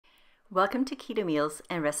Welcome to Keto Meals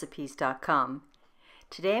and Recipes.com.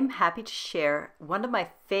 Today I'm happy to share one of my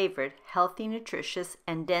favorite healthy, nutritious,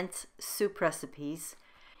 and dense soup recipes,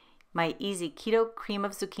 my easy keto cream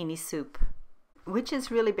of zucchini soup, which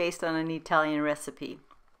is really based on an Italian recipe.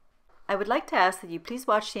 I would like to ask that you please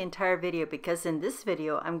watch the entire video because in this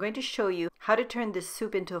video I'm going to show you how to turn this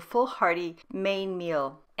soup into a full hearty main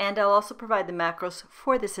meal, and I'll also provide the macros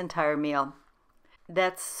for this entire meal.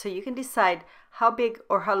 That's so you can decide how big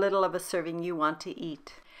or how little of a serving you want to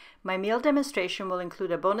eat. My meal demonstration will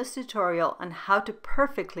include a bonus tutorial on how to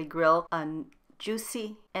perfectly grill a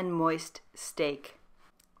juicy and moist steak.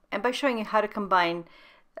 And by showing you how to combine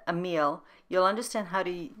a meal, you'll understand how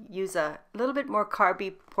to use a little bit more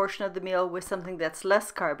carby portion of the meal with something that's less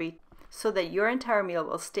carby so that your entire meal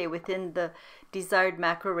will stay within the desired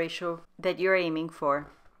macro ratio that you're aiming for.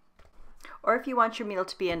 Or if you want your meal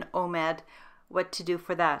to be an OMAD, what to do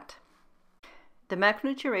for that. The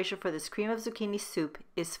macronutrient ratio for this cream of zucchini soup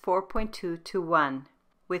is 4.2 to 1,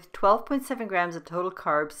 with 12.7 grams of total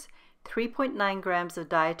carbs, 3.9 grams of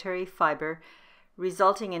dietary fiber,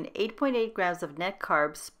 resulting in 8.8 grams of net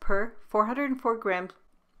carbs per 404 grams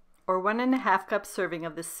or 1.5 cup serving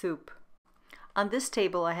of this soup. On this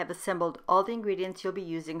table I have assembled all the ingredients you'll be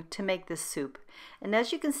using to make this soup, and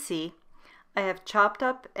as you can see, I have chopped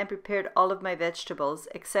up and prepared all of my vegetables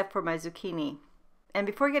except for my zucchini. And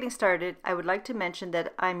before getting started, I would like to mention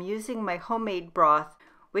that I'm using my homemade broth,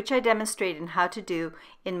 which I demonstrate in how to do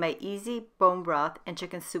in my easy bone broth and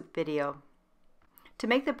chicken soup video. To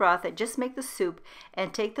make the broth, I just make the soup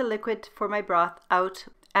and take the liquid for my broth out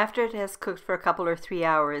after it has cooked for a couple or 3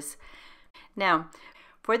 hours. Now,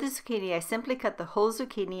 for the zucchini, I simply cut the whole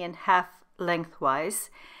zucchini in half lengthwise,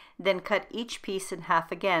 then cut each piece in half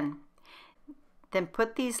again. Then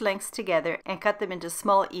put these lengths together and cut them into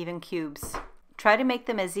small even cubes. Try to make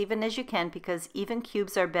them as even as you can because even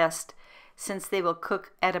cubes are best since they will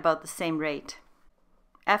cook at about the same rate.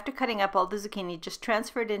 After cutting up all the zucchini, just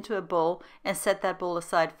transfer it into a bowl and set that bowl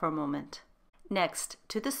aside for a moment. Next,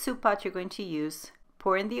 to the soup pot you're going to use,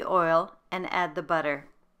 pour in the oil and add the butter.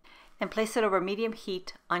 And place it over medium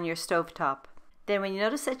heat on your stovetop. Then when you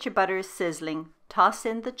notice that your butter is sizzling, toss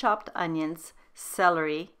in the chopped onions,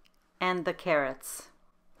 celery, and the carrots.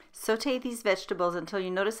 Saute these vegetables until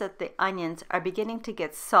you notice that the onions are beginning to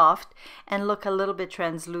get soft and look a little bit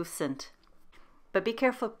translucent. But be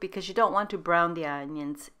careful because you don't want to brown the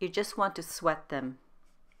onions, you just want to sweat them.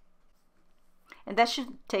 And that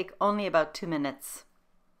should take only about 2 minutes.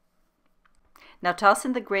 Now toss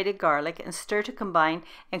in the grated garlic and stir to combine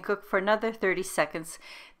and cook for another 30 seconds,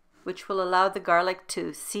 which will allow the garlic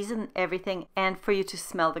to season everything and for you to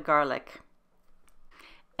smell the garlic.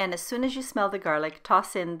 And as soon as you smell the garlic,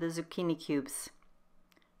 toss in the zucchini cubes.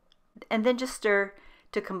 And then just stir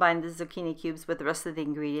to combine the zucchini cubes with the rest of the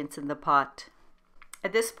ingredients in the pot.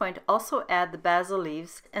 At this point, also add the basil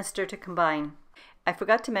leaves and stir to combine. I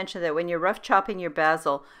forgot to mention that when you're rough chopping your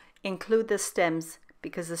basil, include the stems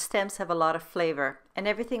because the stems have a lot of flavor and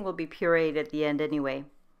everything will be pureed at the end anyway.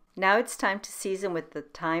 Now it's time to season with the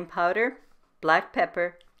thyme powder, black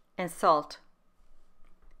pepper, and salt.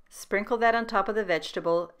 Sprinkle that on top of the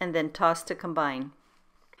vegetable and then toss to combine.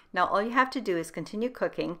 Now all you have to do is continue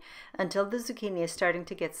cooking until the zucchini is starting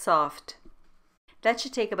to get soft. That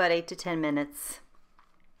should take about 8 to 10 minutes.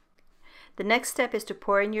 The next step is to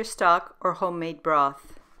pour in your stock or homemade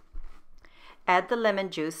broth. Add the lemon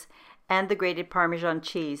juice and the grated Parmesan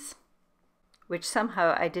cheese, which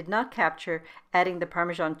somehow I did not capture adding the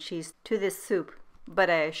Parmesan cheese to this soup, but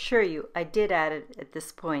I assure you I did add it at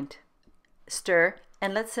this point. Stir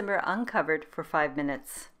and let simmer uncovered for 5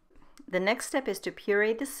 minutes. The next step is to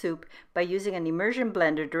puree the soup by using an immersion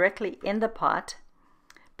blender directly in the pot,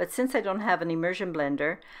 but since I don't have an immersion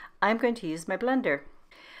blender, I'm going to use my blender.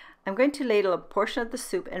 I'm going to ladle a portion of the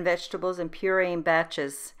soup and vegetables and puree in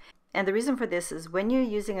batches. And the reason for this is when you're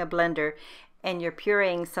using a blender and you're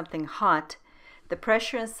pureeing something hot, the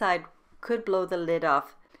pressure inside could blow the lid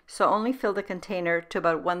off, so only fill the container to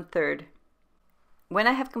about 1/3. When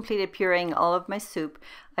I have completed pureeing all of my soup,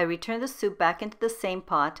 I return the soup back into the same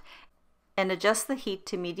pot and adjust the heat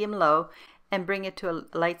to medium-low and bring it to a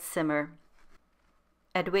light simmer,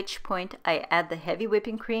 at which point I add the heavy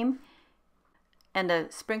whipping cream and a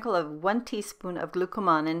sprinkle of 1 teaspoon of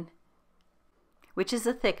glucomannan, which is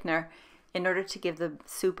a thickener, in order to give the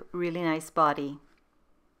soup really nice body.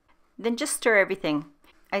 Then just stir everything.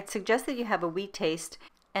 I'd suggest that you have a wheat taste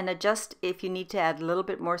and adjust if you need to add a little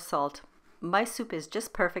bit more salt. My soup is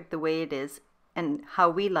just perfect the way it is and how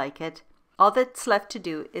we like it. All that's left to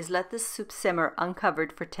do is let the soup simmer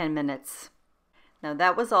uncovered for 10 minutes. Now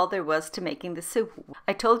that was all there was to making the soup.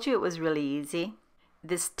 I told you it was really easy.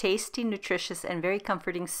 This tasty, nutritious, and very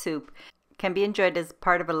comforting soup can be enjoyed as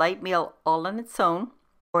part of a light meal all on its own,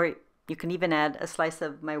 or you can even add a slice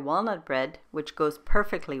of my walnut bread, which goes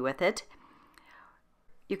perfectly with it.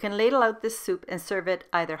 You can ladle out this soup and serve it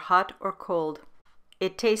either hot or cold.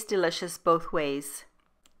 It tastes delicious both ways.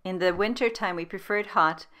 In the winter time, we prefer it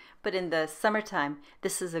hot, but in the summertime,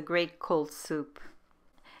 this is a great cold soup.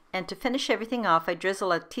 And to finish everything off, I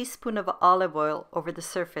drizzle a teaspoon of olive oil over the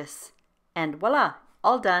surface. And voila,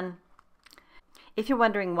 all done. If you're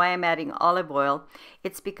wondering why I'm adding olive oil,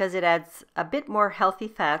 it's because it adds a bit more healthy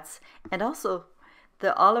fats, and also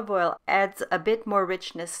the olive oil adds a bit more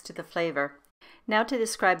richness to the flavor. Now to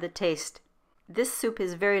describe the taste. This soup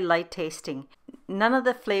is very light tasting. None of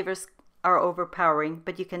the flavors are overpowering,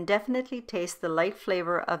 but you can definitely taste the light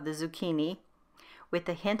flavor of the zucchini with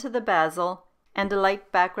a hint of the basil and a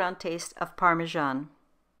light background taste of Parmesan.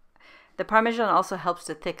 The Parmesan also helps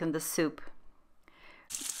to thicken the soup.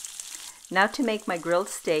 Now to make my grilled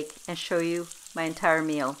steak and show you my entire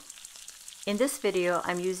meal. In this video,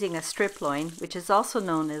 I'm using a strip loin, which is also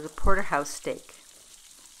known as a porterhouse steak.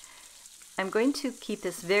 I'm going to keep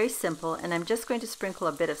this very simple, and I'm just going to sprinkle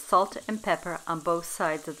a bit of salt and pepper on both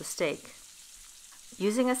sides of the steak.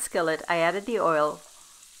 Using a skillet, I added the oil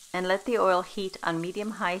and let the oil heat on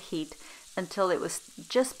medium-high heat until it was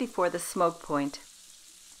just before the smoke point,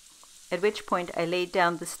 at which point I laid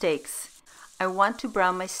down the steaks. I want to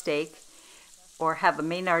brown my steak or have a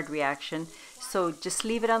Maynard reaction, so just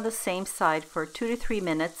leave it on the same side for 2 to 3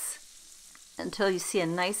 minutes until you see a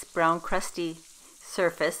nice brown crusty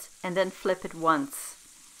surface, and then flip it once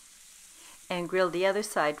and grill the other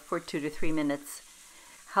side for 2 to 3 minutes.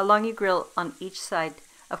 How long you grill on each side,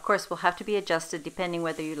 of course, will have to be adjusted depending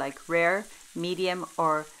whether you like rare, medium,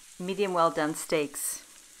 or medium well done steaks.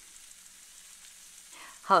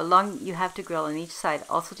 How long you have to grill on each side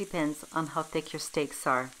also depends on how thick your steaks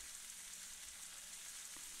are.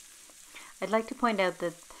 I'd like to point out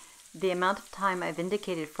that the amount of time I've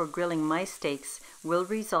indicated for grilling my steaks will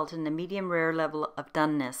result in a medium rare level of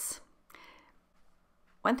doneness.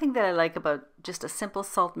 One thing that I like about just a simple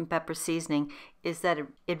salt and pepper seasoning is that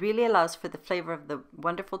it really allows for the flavor of the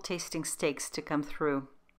wonderful tasting steaks to come through.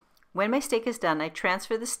 When my steak is done, I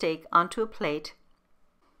transfer the steak onto a plate,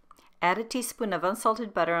 add a teaspoon of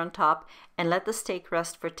unsalted butter on top, and let the steak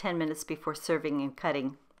rest for 10 minutes before serving and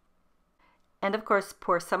cutting. And of course,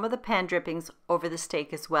 pour some of the pan drippings over the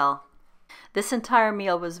steak as well. This entire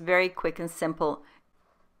meal was very quick and simple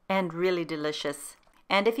and really delicious.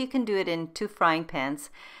 And if you can do it in 2 frying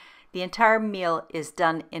pans, the entire meal is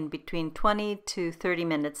done in between 20 to 30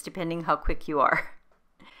 minutes, depending how quick you are.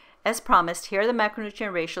 As promised, here are the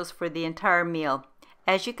macronutrient ratios for the entire meal.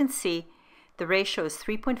 As you can see, the ratio is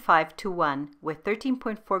 3.5 to 1, with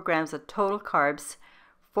 13.4 grams of total carbs,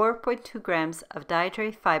 4.2 grams of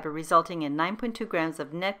dietary fiber, resulting in 9.2 grams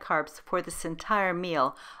of net carbs for this entire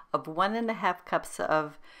meal of 1.5 cups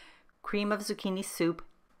of cream of zucchini soup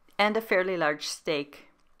and a fairly large steak.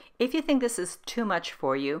 If you think this is too much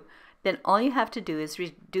for you, then all you have to do is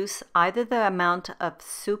reduce either the amount of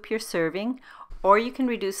soup you're serving, or you can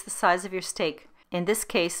reduce the size of your steak. In this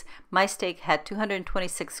case, my steak had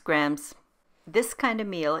 226 grams. This kind of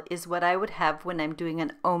meal is what I would have when I'm doing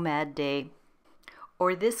an OMAD day.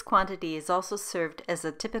 Or this quantity is also served as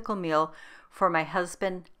a typical meal for my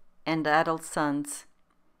husband and adult sons.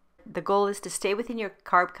 The goal is to stay within your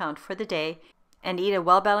carb count for the day and eat a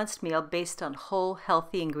well-balanced meal based on whole,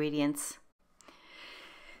 healthy ingredients.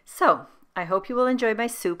 So, I hope you will enjoy my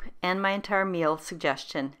soup and my entire meal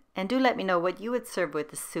suggestion, and do let me know what you would serve with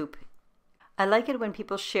the soup. I like it when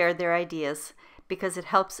people share their ideas because it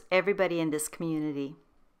helps everybody in this community.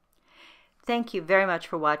 Thank you very much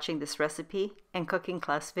for watching this recipe and cooking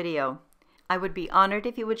class video. I would be honored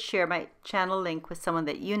if you would share my channel link with someone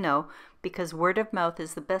that you know, because word of mouth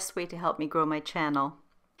is the best way to help me grow my channel.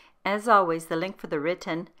 As always, the link for the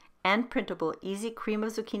written and printable easy cream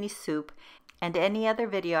of zucchini soup and any other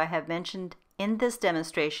video I have mentioned in this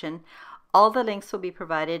demonstration, all the links will be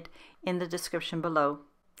provided in the description below.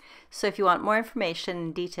 So if you want more information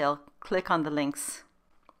in detail, click on the links.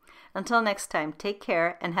 Until next time, take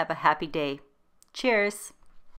care and have a happy day. Cheers!